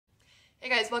Hey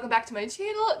guys, welcome back to my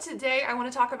channel. Today I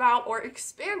want to talk about or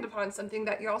expand upon something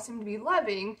that y'all seem to be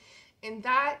loving, and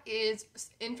that is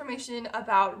information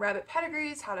about rabbit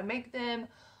pedigrees, how to make them,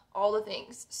 all the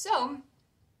things. So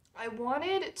I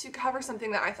wanted to cover something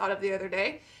that I thought of the other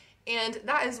day, and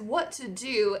that is what to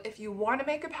do if you want to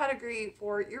make a pedigree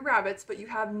for your rabbits but you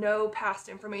have no past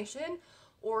information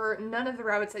or none of the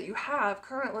rabbits that you have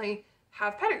currently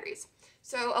have pedigrees.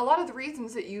 So a lot of the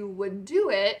reasons that you would do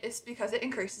it is because it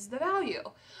increases the value.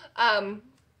 So I'm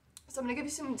going to give you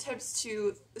some tips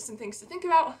to, some things to think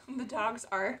about. The dogs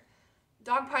are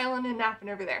dogpiling and napping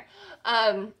over there.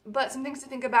 But some things to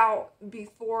think about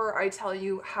before I tell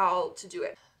you how to do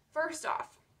it. First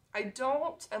off,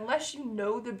 unless you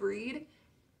know the breed,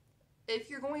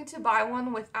 if you're going to buy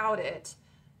one without it,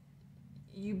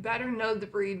 you better know the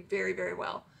breed very, very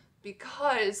well,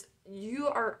 because you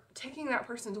are taking that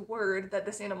person's word that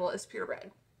this animal is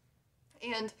purebred.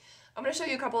 And I'm going to show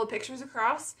you a couple of pictures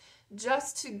across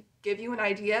just to give you an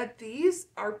idea. These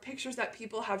are pictures that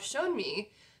people have shown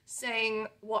me saying,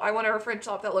 well, I want a French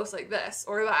lap that looks like this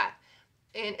or that.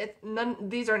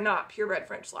 And these are not purebred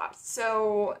French laps.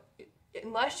 So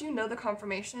unless you know the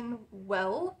conformation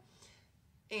well,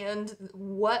 and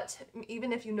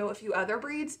even if you know a few other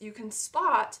breeds, you can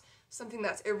spot something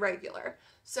that's irregular.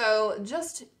 So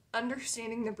just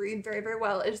understanding the breed very, very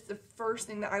well is the first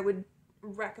thing that I would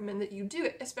recommend that you do,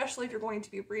 especially if you're going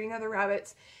to be breeding other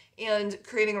rabbits and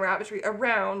creating a rabbitry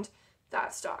around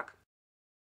that stock.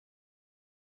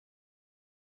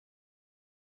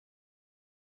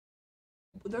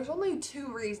 There's only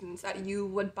two reasons that you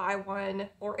would buy one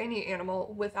or any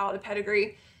animal without a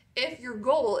pedigree. If your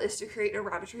goal is to create a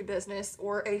rabbitry business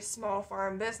or a small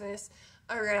farm business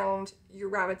around your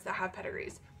rabbits that have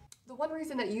pedigrees. The one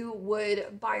reason that you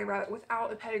would buy a rabbit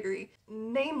without a pedigree,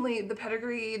 namely the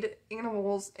pedigreed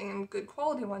animals and good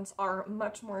quality ones, are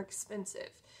much more expensive.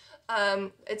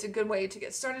 It's a good way to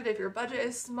get started if your budget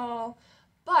is small,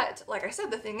 but like I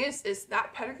said, the thing is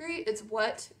that pedigree is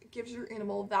what gives your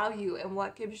animal value and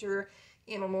what gives your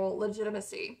animal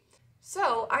legitimacy.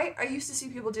 So I used to see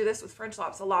people do this with French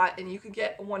laps a lot, and you could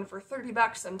get one for 30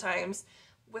 bucks sometimes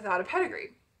without a pedigree.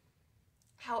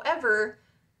 However,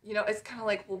 you know, it's kind of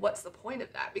like, well, what's the point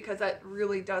of that? Because that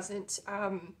really doesn't,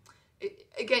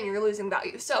 again, you're losing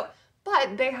value. So,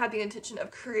 but they had the intention of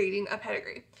creating a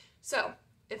pedigree. So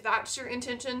if that's your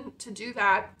intention to do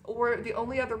that, or the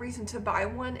only other reason to buy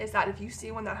one is that if you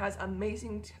see one that has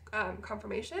amazing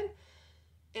conformation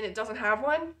and it doesn't have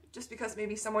one, just because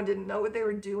maybe someone didn't know what they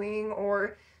were doing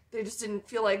or they just didn't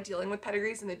feel like dealing with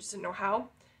pedigrees and they just didn't know how,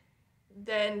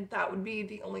 then that would be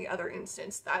the only other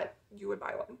instance that you would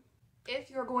buy one.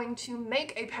 If you're going to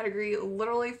make a pedigree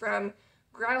literally from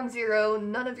ground zero,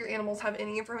 none of your animals have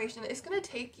any information, it's going to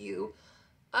take you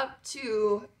up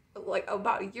to like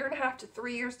about 1.5 to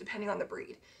 3 years depending on the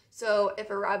breed. So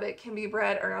if a rabbit can be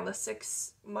bred around the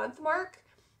 6-month mark,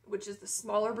 which is the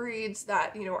smaller breeds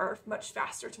that, you know, are much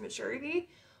faster to maturity,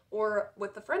 or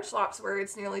with the French laps where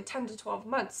it's nearly 10 to 12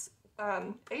 months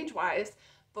age-wise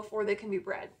before they can be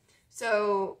bred.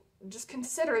 So just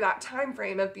consider that time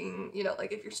frame of being, you know,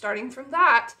 like if you're starting from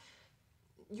that,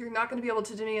 you're not going to be able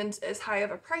to demand as high of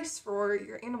a price for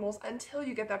your animals until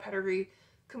you get that pedigree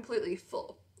completely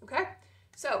full, okay?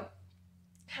 So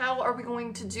how are we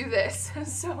going to do this?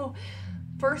 So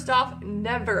first off,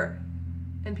 never,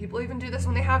 and people even do this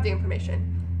when they have the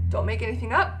information, don't make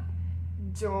anything up,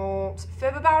 don't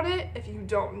fib about it. If you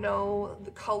don't know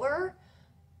the color,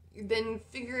 then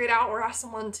figure it out or ask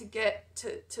someone to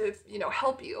you know,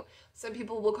 help you. Some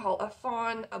people will call a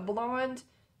fawn a blonde.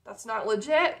 That's not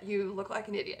legit. You look like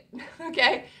an idiot.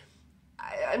 Okay?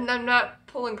 I'm not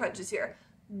pulling punches here.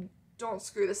 Don't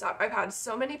screw this up. I've had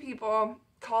so many people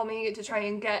call me to try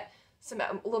and get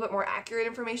a little bit more accurate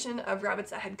information of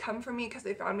rabbits that had come from me because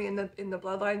they found me in the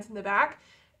bloodlines in the back,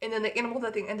 and then the animal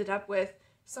that they ended up with,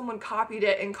 someone copied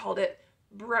it and called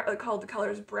the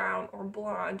colors brown or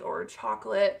blonde or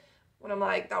chocolate, when I'm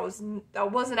like, that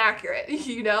wasn't accurate,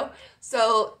 you know?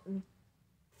 So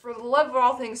for the love of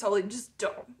all things holy, just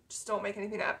don't make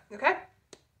anything up, okay?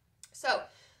 So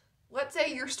let's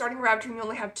say you're starting a rabbitry and you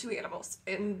only have 2 animals,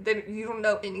 and then you don't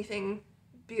know anything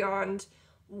beyond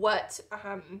what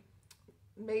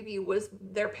maybe was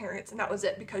their parents, and that was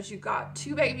it, because you got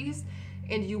 2 babies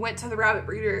and you went to the rabbit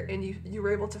breeder and you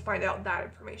were able to find out that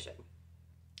information.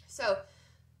 So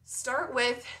start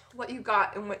with what you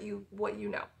got and what you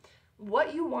know.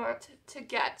 What you want to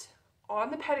get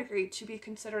on the pedigree to be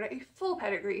considered a full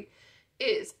pedigree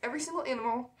is every single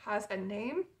animal has a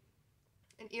name,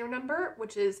 an ear number,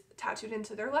 which is tattooed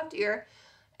into their left ear,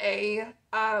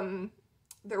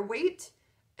 their weight,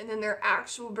 and then their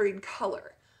actual breed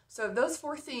color. So if those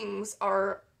 4 things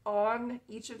are on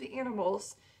each of the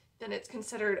animals, then it's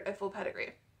considered a full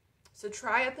pedigree. So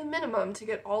try at the minimum to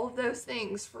get all of those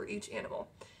things for each animal.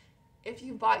 If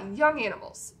you bought young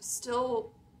animals,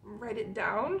 still write it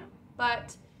down,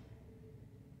 but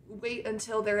wait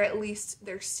until they're at least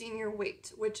their senior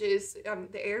weight, which is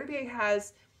the ARBA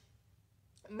has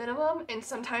minimum and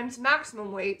sometimes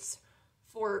maximum weights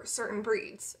for certain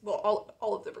breeds. Well,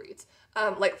 all of the breeds.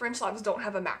 Like French Labs don't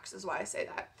have a max, is why I say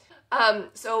that.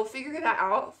 So figure that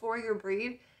out for your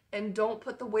breed and don't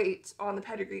put the weight on the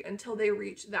pedigree until they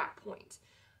reach that point.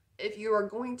 If you are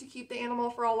going to keep the animal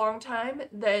for a long time,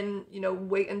 then, you know,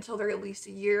 wait until they're at least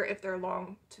a year if they're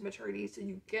long to maturity, so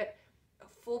you get a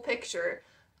full picture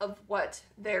of what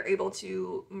they're able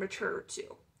to mature to,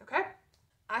 okay?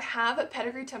 I have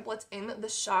pedigree templates in the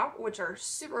shop, which are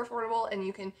super affordable, and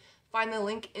you can find the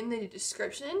link in the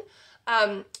description.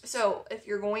 So if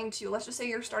you're going to, let's just say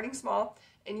you're starting small,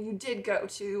 and you did go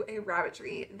to a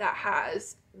rabbitry that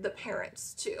has the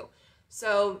parents too.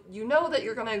 So you know that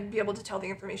you're going to be able to tell the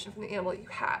information from the animal you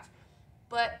have.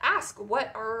 But ask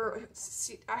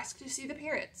ask to see the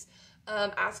parents.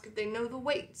 Ask if they know the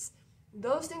weights.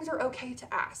 Those things are okay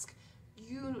to ask.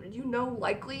 You know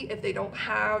likely if they don't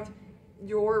have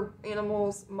your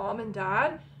animal's mom and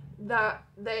dad that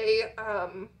they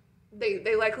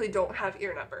likely don't have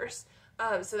ear numbers.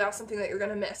 So that's something that you're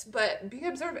gonna miss. But be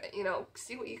observant, you know,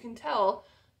 see what you can tell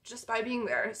just by being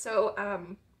there. So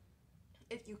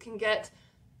if you can get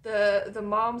the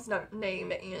mom's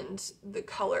name and the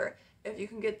color, if you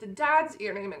can get the dad's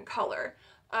ear name and color,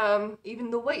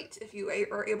 even the weight, if you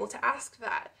are able to ask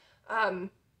that.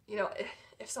 You know,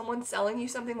 if someone's selling you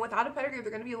something without a pedigree,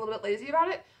 they're going to be a little bit lazy about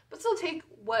it, but still take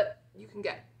what you can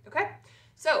get, okay?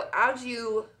 So as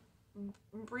you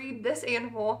breed this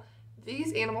animal,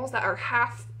 these animals that are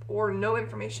half or no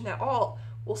information at all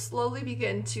will slowly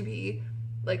begin to be,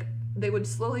 like, they would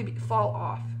slowly fall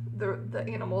off the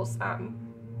animal's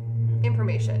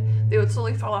information. They would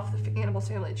slowly fall off the animal's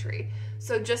family tree.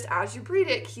 So just as you breed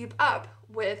it, keep up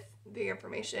with the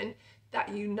information that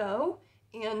you know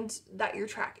and that you're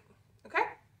tracking, okay?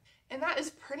 And that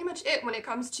is pretty much it when it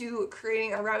comes to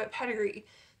creating a rabbit pedigree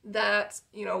that,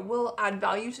 you know, will add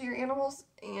value to your animals,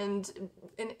 and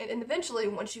eventually,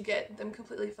 once you get them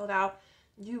completely filled out,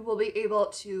 you will be able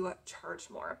to charge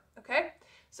more, okay?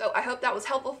 So I hope that was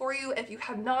helpful for you. If you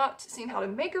have not seen how to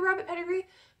make a rabbit pedigree,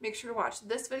 make sure to watch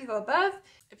this video above.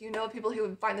 If you know people who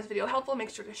would find this video helpful, make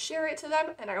sure to share it to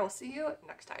them, and I will see you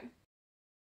next time.